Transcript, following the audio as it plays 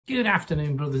Good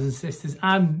afternoon, brothers and sisters.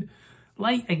 I'm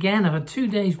late again. I've had 2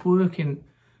 days working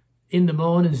in the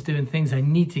mornings doing things I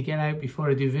need to get out before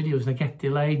I do videos and I get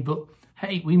delayed. But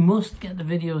hey, we must get the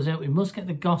videos out. We must get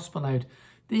the gospel out.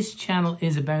 This channel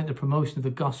is about the promotion of the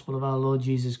gospel of our Lord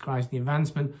Jesus Christ, the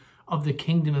advancement of the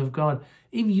kingdom of God.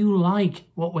 If you like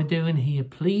what we're doing here,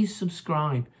 please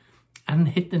subscribe and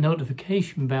hit the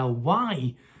notification bell.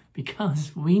 Why?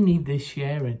 Because we need this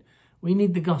sharing. We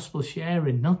need the gospel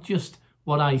sharing, not just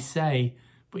what I say,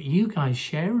 but you guys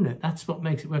sharing it. That's what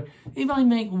makes it work. If I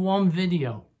make one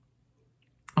video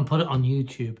and put it on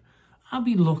YouTube, I'll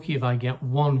be lucky if I get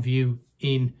one view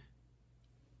in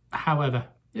however.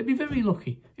 You'll be very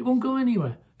lucky. It won't go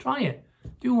anywhere. Try it.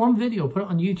 Do one video, put it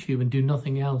on YouTube and do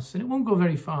nothing else, and it won't go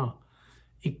very far.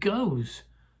 It goes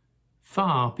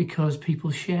far because people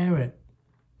share it.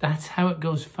 That's how it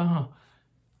goes far.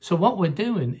 So what we're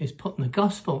doing is putting the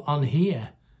gospel on here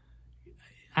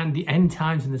and the end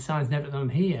times and the signs and everything on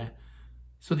here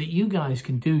so that you guys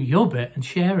can do your bit and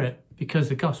share it, because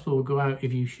the gospel will go out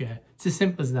if you share. It's as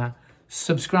simple as that.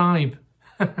 Subscribe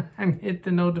and hit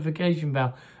the notification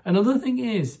bell. Another thing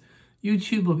is,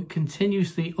 YouTube will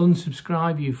continuously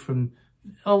unsubscribe you from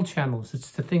old channels. It's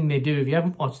the thing they do. If you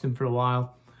haven't watched them for a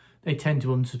while, they tend to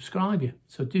unsubscribe you.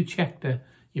 So do check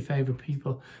your favourite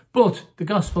people. But the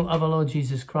gospel of our Lord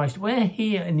Jesus Christ, we're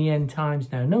here in the end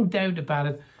times now, no doubt about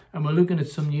it. And we're looking at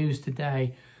some news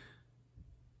today.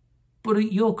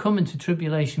 But you're coming to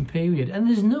tribulation period, and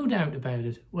there's no doubt about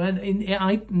it.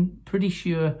 I'm pretty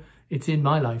sure it's in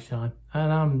my lifetime,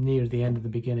 and I'm near the end of the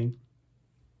beginning.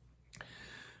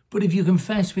 But if you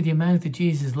confess with your mouth that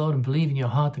Jesus is Lord and believe in your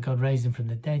heart that God raised him from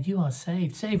the dead, you are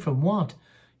saved. Saved from what?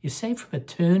 You're saved from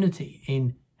eternity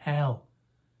in hell.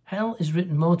 Hell is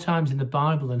written more times in the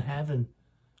Bible than heaven.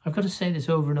 I've got to say this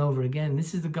over and over again.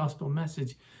 This is the gospel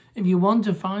message. If you want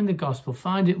to find the gospel,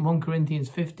 find it in 1 Corinthians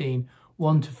 15,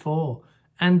 1-4,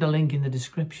 and the link in the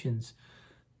descriptions.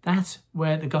 That's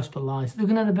where the gospel lies.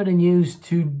 Looking at a bit of news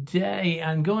today,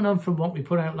 and going on from what we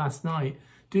put out last night,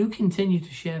 do continue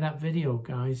to share that video,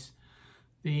 guys.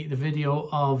 The video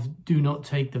of do not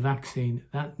take the vaccine.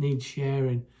 That needs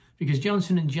sharing, because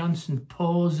Johnson & Johnson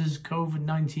pauses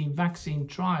COVID-19 vaccine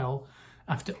trial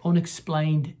after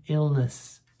unexplained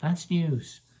illness. That's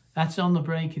news. That's on the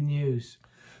breaking news.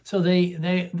 So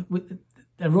they're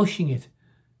rushing it.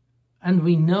 And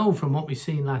we know from what we've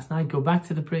seen last night, go back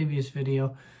to the previous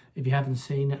video if you haven't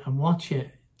seen it and watch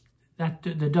it, that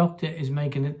the doctor is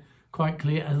making it quite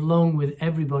clear, along with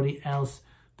everybody else.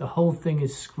 The whole thing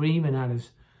is screaming at us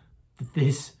that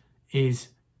this is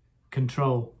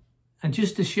control. And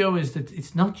just to show us that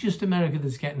it's not just America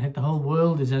that's getting hit, the whole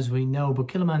world is, as we know. But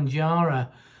Kilimanjaro,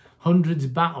 hundreds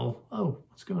battle. Oh,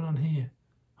 what's going on here?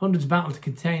 Hundreds battle to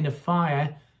contain a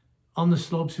fire on the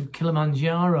slopes of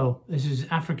Kilimanjaro. This is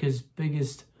Africa's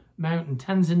biggest mountain.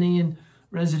 Tanzanian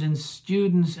residents,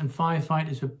 students and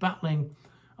firefighters were battling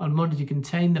on Monday to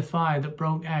contain the fire that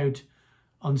broke out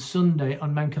on Sunday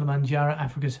on Mount Kilimanjaro,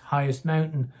 Africa's highest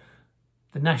mountain.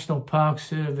 The National Park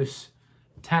Service,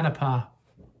 TANAPA,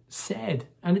 said,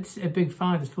 and it's a big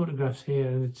fire, there's photographs here,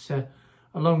 and it's a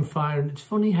long fire, and it's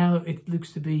funny how it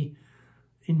looks to be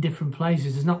in different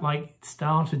places. It's not like it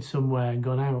started somewhere and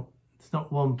gone out. It's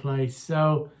not one place.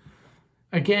 So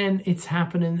again, it's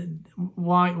happening.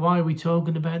 Why are we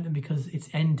talking about them? Because it's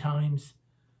end times.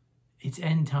 It's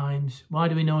end times. Why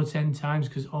do we know it's end times?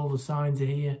 Because all the signs are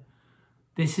here.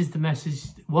 This is the message.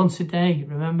 Once a day.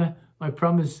 Remember, my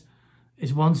promise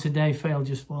is once a day, fail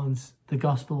just once. The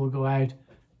gospel will go out.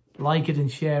 Like it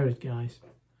and share it, guys.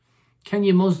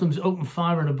 Kenya Muslims open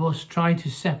fire on a bus, try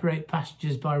to separate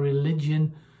passengers by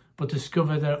religion, but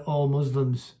discover they're all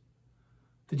Muslims.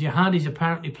 The jihadis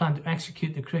apparently plan to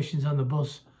execute the Christians on the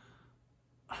bus.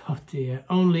 Oh dear,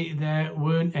 only there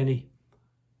weren't any.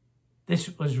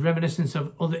 This was reminiscent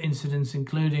of other incidents,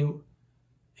 including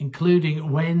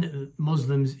when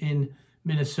Muslims in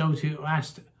Minnesota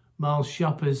asked mall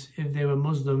shoppers if they were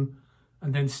Muslim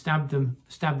and then stabbed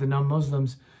the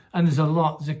non-Muslims. And there's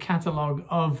a catalogue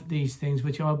of these things,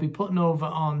 which I'll be putting over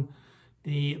on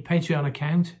the Patreon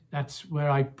account. That's where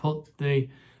I put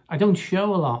I don't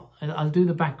show a lot. I'll do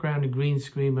the background and green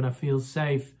screen when I feel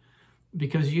safe,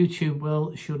 because YouTube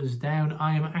will shut us down.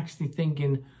 I am actually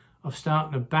thinking of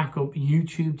starting a backup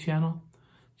YouTube channel,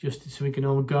 just so we can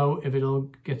all go if it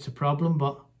all gets a problem,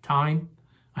 but time.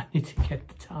 I need to get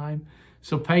the time.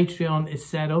 So Patreon is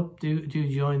set up. Do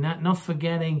join that. Not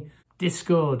forgetting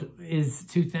Discord is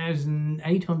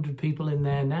 2,800 people in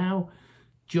there now.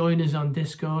 Join us on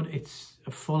Discord. It's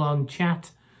a full-on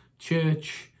chat,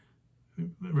 church,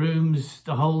 rooms,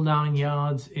 the whole 9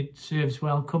 yards. It serves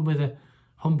well. Come with a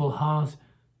humble heart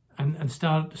and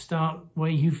start where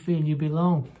you feel you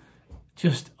belong.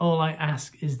 Just all I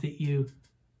ask is that you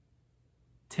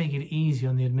take it easy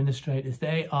on the administrators.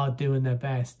 They are doing their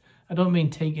best. I don't mean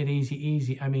take it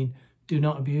easy. I mean, do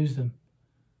not abuse them.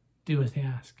 Do as they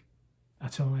ask.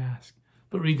 That's all I ask.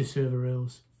 But read the server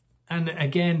rules. And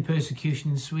again,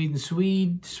 persecution in Sweden.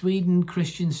 Sweden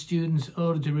Christian students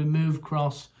ordered to remove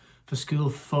cross for school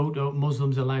photo.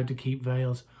 Muslims allowed to keep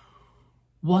veils.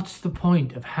 What's the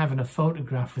point of having a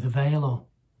photograph with a veil on?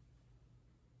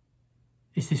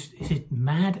 Is it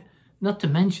mad? Not to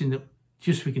mention that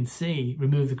just we can see,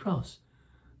 remove the cross.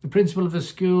 The principal of the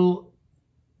school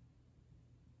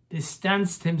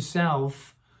distanced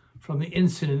himself from the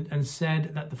incident and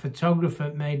said that the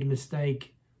photographer made a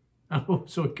mistake. Oh,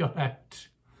 so it got out.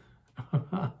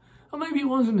 Or maybe it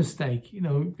was a mistake, you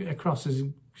know, crosses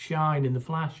shine in the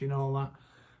flash and all that.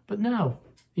 But no,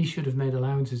 he should have made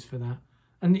allowances for that.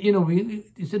 And, you know,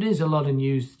 there is a lot of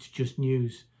news that's just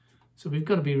news. So we've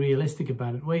got to be realistic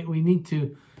about it. We need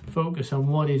to focus on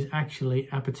what is actually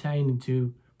appertaining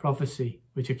to prophecy,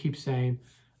 which I keep saying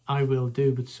I will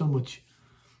do, but so much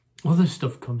other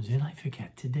stuff comes in, I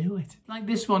forget to do it. Like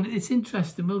this one, it's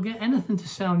interesting. We'll get anything to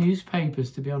sell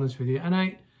newspapers, to be honest with you. And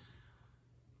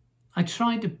I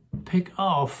tried to pick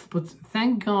off, but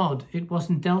thank God it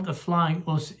wasn't Delta flying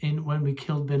us in when we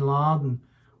killed bin Laden.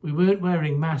 We weren't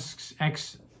wearing masks.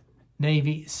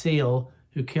 Ex-Navy SEAL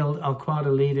who killed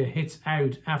Al-Qaeda leader hits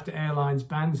out after airlines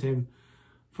bans him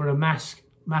for a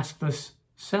maskless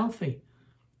selfie.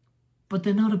 But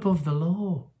they're not above the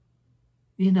law.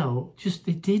 You know, just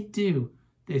they did do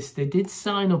this. They did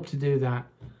sign up to do that.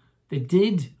 They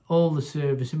did all the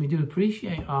service, and we do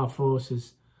appreciate our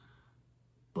forces.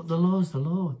 But the law's the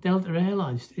law. Delta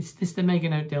Airlines, it's this, they're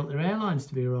making out Delta Airlines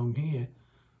to be wrong here.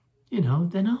 You know,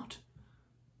 they're not.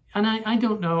 And I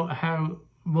don't know how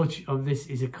much of this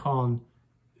is a con,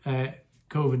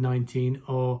 COVID-19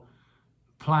 or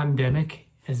plandemic,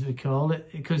 as we call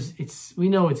it, because we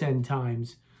know it's end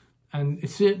times. And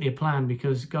it's certainly a plan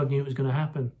because God knew it was going to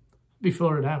happen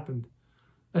before it happened.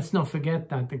 Let's not forget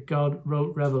that God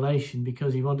wrote Revelation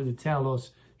because he wanted to tell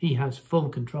us he has full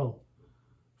control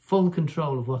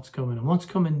of what's coming and what's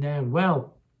coming down.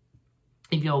 Well,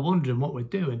 if you're wondering what we're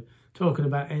doing, talking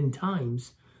about end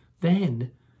times,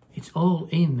 then it's all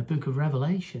in the book of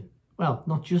Revelation. Well,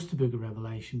 not just the book of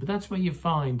Revelation, but that's where you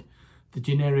find the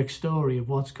generic story of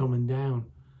what's coming down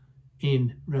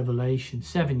in Revelation.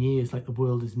 7 years like the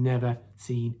world has never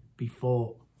seen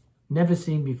before. Never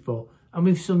seen before. And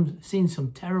we've seen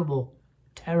some terrible,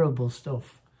 terrible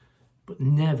stuff, but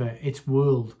never its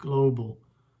world, global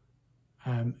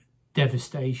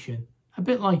devastation. A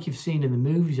bit like you've seen in the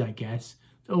movies, I guess.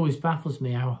 It always baffles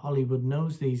me how Hollywood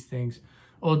knows these things.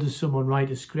 Or does someone write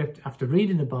a script after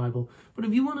reading the Bible? But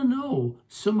if you want to know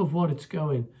some of what it's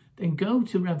going, then go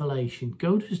to Revelation,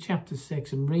 go to chapter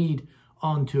 6 and read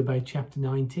on to about chapter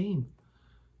 19.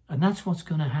 And that's what's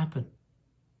going to happen.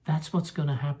 That's what's going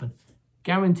to happen.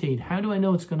 Guaranteed. How do I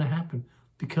know it's going to happen?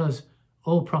 Because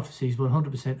all prophecy is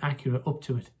 100% accurate up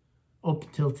to it, up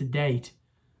until to date.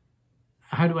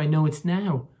 How do I know it's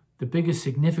now? The biggest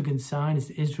significant sign is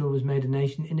that Israel was made a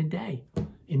nation in a day,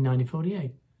 in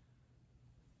 1948.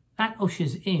 That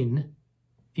ushers in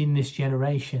this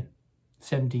generation,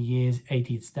 70 years,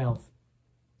 80th stealth.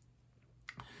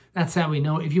 That's how we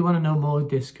know. If you want to know more,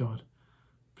 Discord,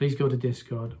 please go to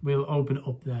Discord. We'll open it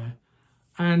up there.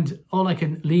 And all I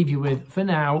can leave you with for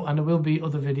now, and there will be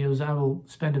other videos, I will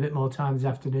spend a bit more time this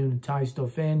afternoon and tie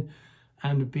stuff in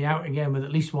and be out again with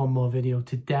at least one more video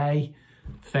today.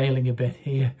 Failing a bit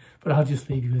here, but I'll just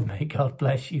leave you with, may God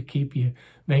bless you, keep you,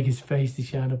 make his face to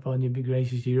shine upon you, be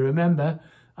gracious to you. Remember,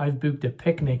 I've booked a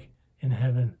picnic in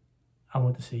heaven. I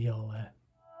want to see you all there.